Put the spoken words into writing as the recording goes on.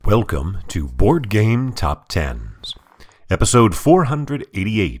Welcome to Board Game Top 10s, episode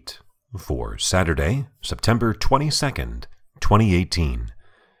 488 for Saturday, September 22nd, 2018.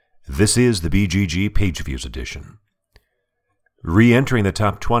 This is the BGG Page Views edition. Re-entering the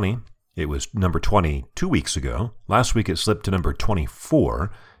top 20, it was number 20 2 weeks ago. Last week it slipped to number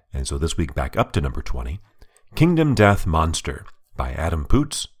 24, and so this week back up to number 20. Kingdom Death Monster by Adam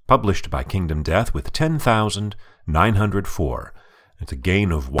Poots, published by Kingdom Death with 10,904. It's a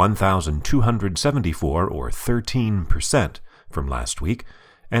gain of 1,274, or 13%, from last week,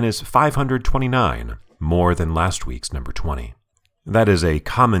 and is 529 more than last week's number 20. That is a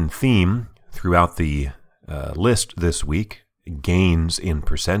common theme throughout the list this week, gains in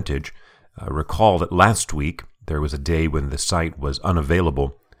percentage. Recall that last week there was a day when the site was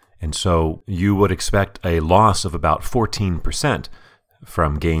unavailable, and so you would expect a loss of about 14%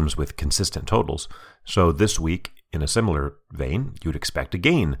 from games with consistent totals. So this week, in a similar vein, you'd expect a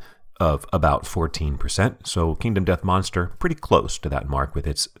gain of about 14%, so Kingdom Death Monster pretty close to that mark with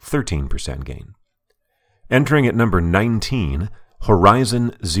its 13% gain. Entering at number 19,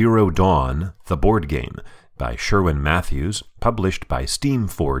 Horizon Zero Dawn, the board game, by Sherwin Matthews, published by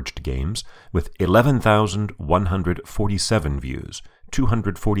Steamforged Games, with 11,147 views,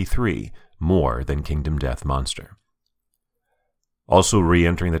 243 more than Kingdom Death Monster. Also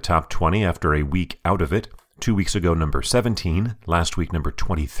re-entering the top 20 after a week out of it, 2 weeks ago number 17, last week number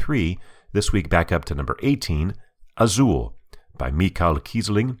 23, this week back up to number 18, Azul, by Michael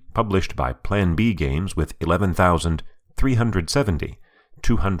Kiesling, published by Plan B Games with 11,370,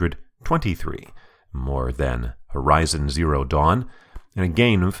 223, more than Horizon Zero Dawn, and a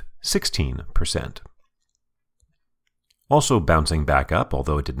gain of 16%. Also bouncing back up,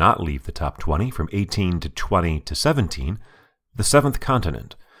 although it did not leave the top 20, from 18 to 20 to 17, The Seventh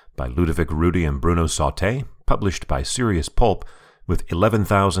Continent, by Ludovic Roudy and Bruno Sauté, published by Serious Pulp, with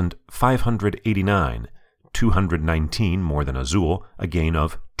 11,589, 219 more than Azul, a gain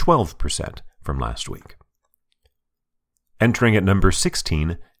of 12% from last week. Entering at number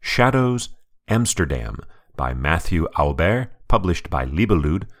 16, Shadows Amsterdam, by Matthew Aubert, published by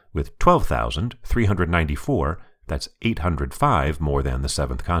Libellude, with 12,394, that's 805 more than The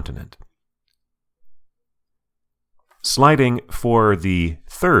Seventh Continent. Sliding for the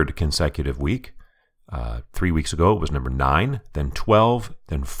third consecutive week, 3 weeks ago it was number 9, then 12,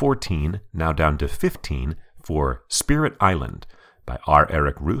 then 14, now down to 15 for Spirit Island by R.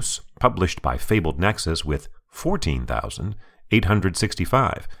 Eric Roos, published by Fabled Nexus with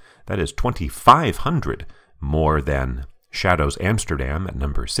 14,865. That is 2,500 more than Shadows Amsterdam at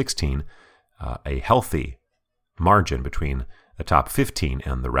number 16, a healthy margin between the top 15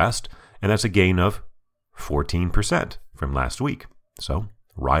 and the rest, and that's a gain of 14% from last week, so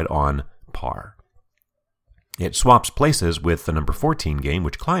right on par. It swaps places with the number 14 game,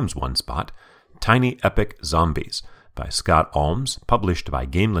 which climbs one spot, Tiny Epic Zombies by Scott Almes, published by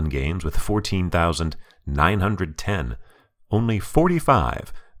Gamelin Games with 14,910, only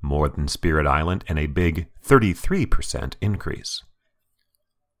 45 more than Spirit Island and a big 33% increase.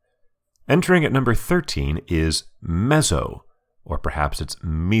 Entering at number 13 is Mezzo, or perhaps it's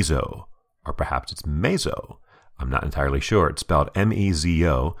Mizo, or perhaps it's Mezo. I'm not entirely sure. It's spelled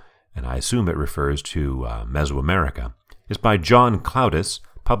M-E-Z-O, and I assume it refers to Mesoamerica. It's by John Cloudis,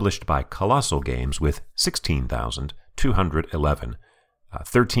 published by Colossal Games with 16,211,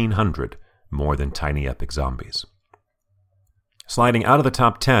 1,300 more than Tiny Epic Zombies. Sliding out of the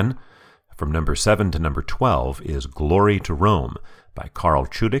top 10, from number 7 to number 12, is Glory to Rome by Carl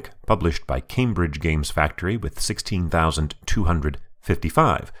Chudik, published by Cambridge Games Factory with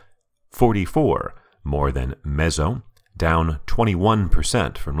 16,255, 44 more than Mezzo, down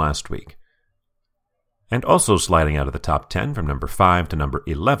 21% from last week. And also sliding out of the top 10 from number 5 to number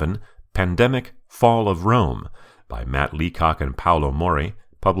 11, Pandemic Fall of Rome by Matt Leacock and Paolo Mori,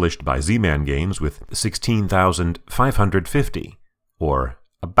 published by Z-Man Games with 16,550, or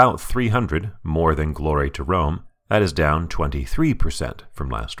about 300 more than Glory to Rome. That is down 23% from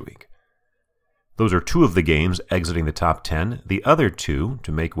last week. Those are two of the games exiting the top 10. The other two,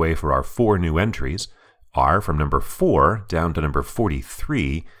 to make way for our 4 new entries, are from number 4 down to number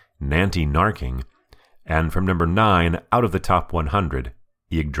 43, Nanti Narking, and from number 9 out of the top 100,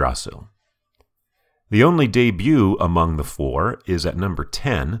 Yggdrasil. The only debut among the 4 is at number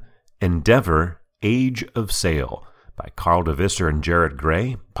 10, Endeavor Age of Sail by Carl de Visser and Jared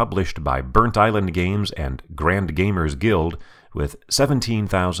Gray, published by Burnt Island Games and Grand Gamers Guild, with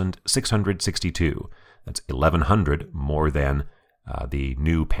 17,662. That's 1,100 more than the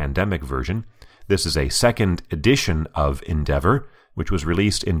new Pandemic version. This is a second edition of Endeavor, which was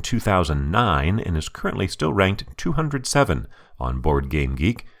released in 2009 and is currently still ranked 207 on Board Game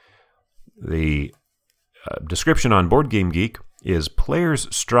Geek. The description on Board Game Geek is players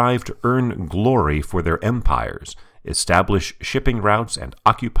strive to earn glory for their empires, establish shipping routes, and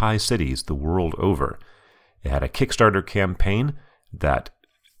occupy cities the world over. It had a Kickstarter campaign that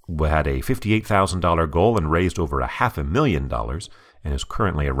had a $58,000 goal and raised over $500,000 and is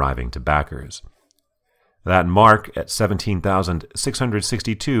currently arriving to backers. That mark at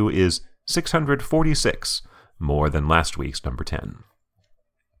 17,662 is 646, more than last week's number 10.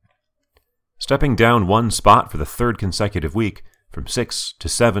 Stepping down one spot for the third consecutive week, from 6 to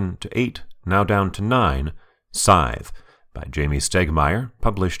 7 to 8, now down to 9, Scythe, by Jamie Stegmaier,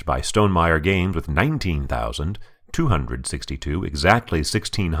 published by Stonemaier Games with 19,262, exactly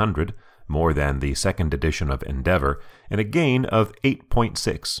 1,600, more than the second edition of Endeavor, and a gain of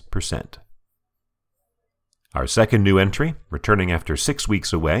 8.6%. Our second new entry, returning after 6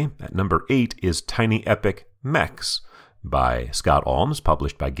 weeks away, at number 8 is Tiny Epic Mechs, by Scott Almes,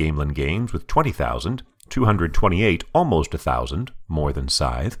 published by Gamelin Games with 20,228, almost 1,000, more than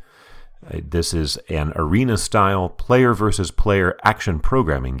Scythe. This is an arena-style player-versus-player action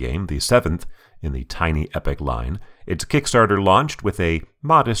programming game, the 7th in the Tiny Epic line. Its Kickstarter launched with a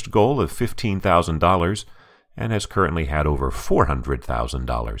modest goal of $15,000 and has currently had over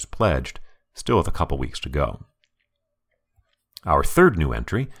 $400,000 pledged, still with a couple weeks to go. Our third new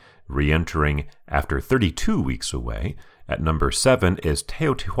entry, re-entering after 32 weeks away, at number 7 is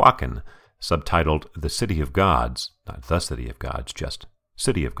Teotihuacan, subtitled The City of Gods, not The City of Gods, just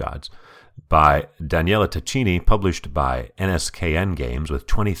City of Gods, by Daniele Taccini, published by NSKN Games with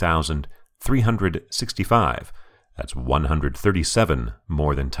 20,365. That's 137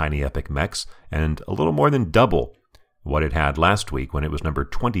 more than Tiny Epic Mechs, and a little more than double what it had last week when it was number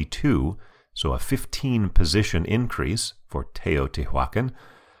 22, so a 15-position increase for Teotihuacan.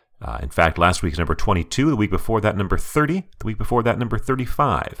 In fact, last week's number 22, the week before that number 30, the week before that number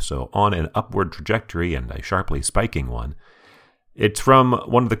 35, so on an upward trajectory and a sharply spiking one. It's from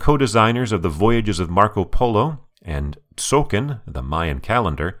one of the co-designers of the Voyages of Marco Polo and Tzolk'in, the Mayan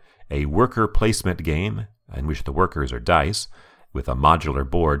calendar, a worker placement game in which the workers are dice, with a modular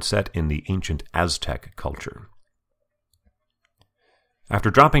board set in the ancient Aztec culture. After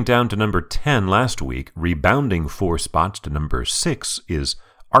dropping down to number 10 last week, rebounding 4 spots to number 6 is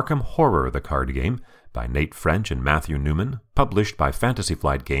Arkham Horror, the card game, by Nate French and Matthew Newman, published by Fantasy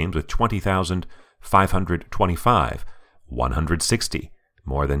Flight Games with 20,525, 160,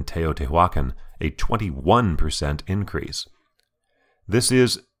 more than Teotihuacan, a 21% increase. This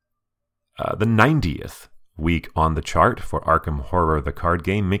is the 90th week on the chart for Arkham Horror, the card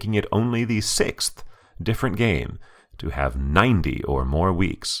game, making it only the 6th different game to have 90 or more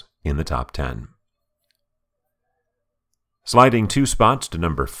weeks in the top 10. Sliding 2 spots to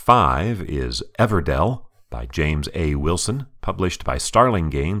number 5 is Everdell by James A. Wilson, published by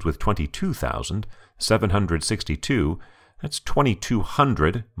Starling Games with 22,762. That's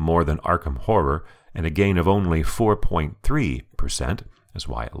 2,200 more than Arkham Horror, and a gain of only 4.3%. That's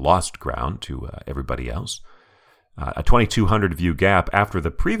why it lost ground to everybody else. A 2,200 view gap after the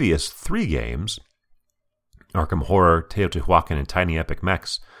previous 3 games. Arkham Horror, Teotihuacan, and Tiny Epic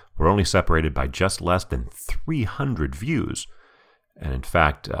Mechs were only separated by just less than 300 views. And in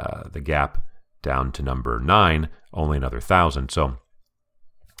fact, the gap down to number 9, only another 1,000. So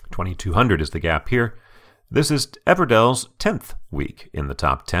 2,200 is the gap here. This is Everdell's 10th week in the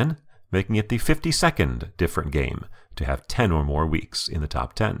top 10, making it the 52nd different game to have 10 or more weeks in the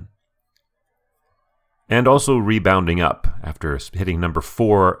top 10. And also rebounding up after hitting number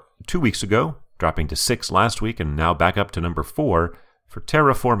 4 2 weeks ago, dropping to 6 last week, and now back up to number 4 for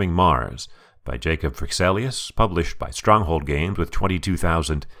Terraforming Mars by Jacob Frixelius, published by Stronghold Games with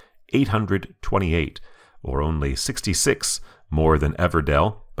 22,828, or only 66 more than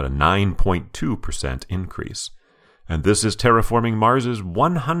Everdell, but a 9.2% increase. And this is Terraforming Mars'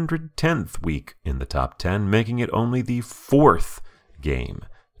 110th week in the top 10, making it only the 4th game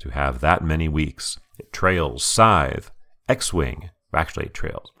to have that many weeks. It trails Scythe, X-Wing, actually it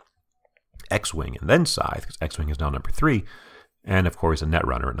trails X-Wing and then Scythe, because X-Wing is now number 3, and of course a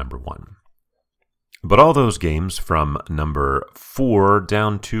Netrunner at number 1. But all those games from number 4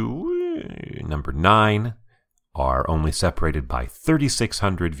 down to number 9 are only separated by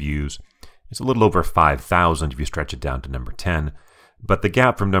 3,600 views. It's a little over 5,000 if you stretch it down to number 10, but the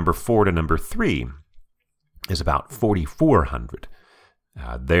gap from number 4 to number 3 is about 4,400.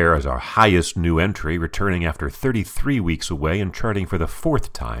 There is our highest new entry, returning after 33 weeks away and charting for the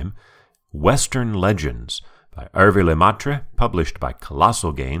 4th time, Western Legends by Hervé Lemaitre, published by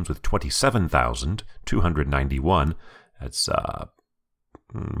Colossal Games with 27,291. That's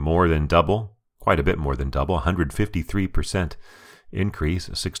more than double, quite a bit more than double, 153% increase,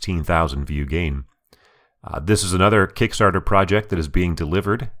 a 16,000 view gain. This is another Kickstarter project that is being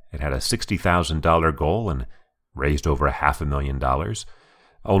delivered. It had a $60,000 goal and raised over $500,000.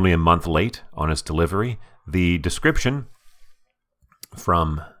 Only a month late on its delivery. The description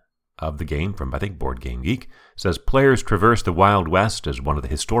of the game from, I think, Board Game Geek says, players traverse the Wild West as one of the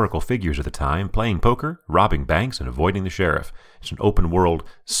historical figures of the time, playing poker, robbing banks, and avoiding the sheriff. It's an open-world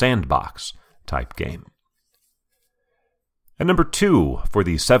sandbox type game. And number 2 for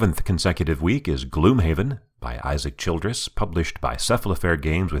the 7th consecutive week is Gloomhaven by Isaac Childress, published by Cephalofair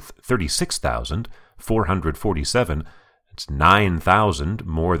Games with 36,447. It's 9,000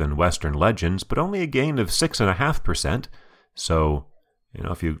 more than Western Legends, but only a gain of 6.5%. So,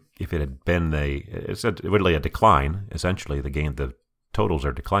 if it had been it's really a decline. Essentially, the totals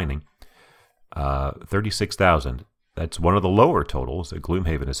are declining. 36,000. That's one of the lower totals that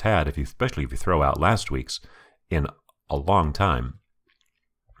Gloomhaven has had, especially if you throw out last week's, in a long time.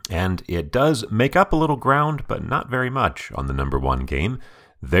 And it does make up a little ground, but not very much on the number 1 game.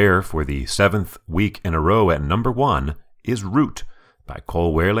 There, for the 7th week in a row at number 1, is Root by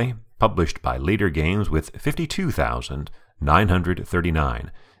Cole Wehrle, published by Leader Games with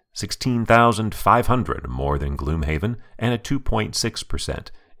 52,939, 16,500 more than Gloomhaven, and a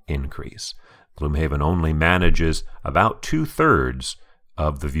 2.6% increase. Gloomhaven only manages about 2/3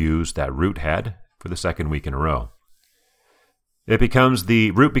 of the views that Root had for the 2nd week in a row. Root becomes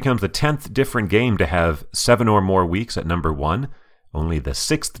the 10th different game to have 7 or more weeks at number 1, only the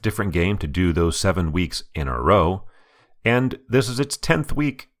 6th different game to do those 7 weeks in a row, and this is its 10th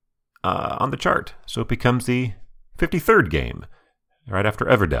week on the chart, so it becomes the 53rd game, right after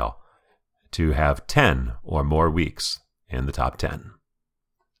Everdell, to have 10 or more weeks in the top 10.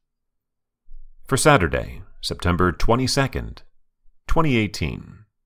 For Saturday, September 22nd, 2018.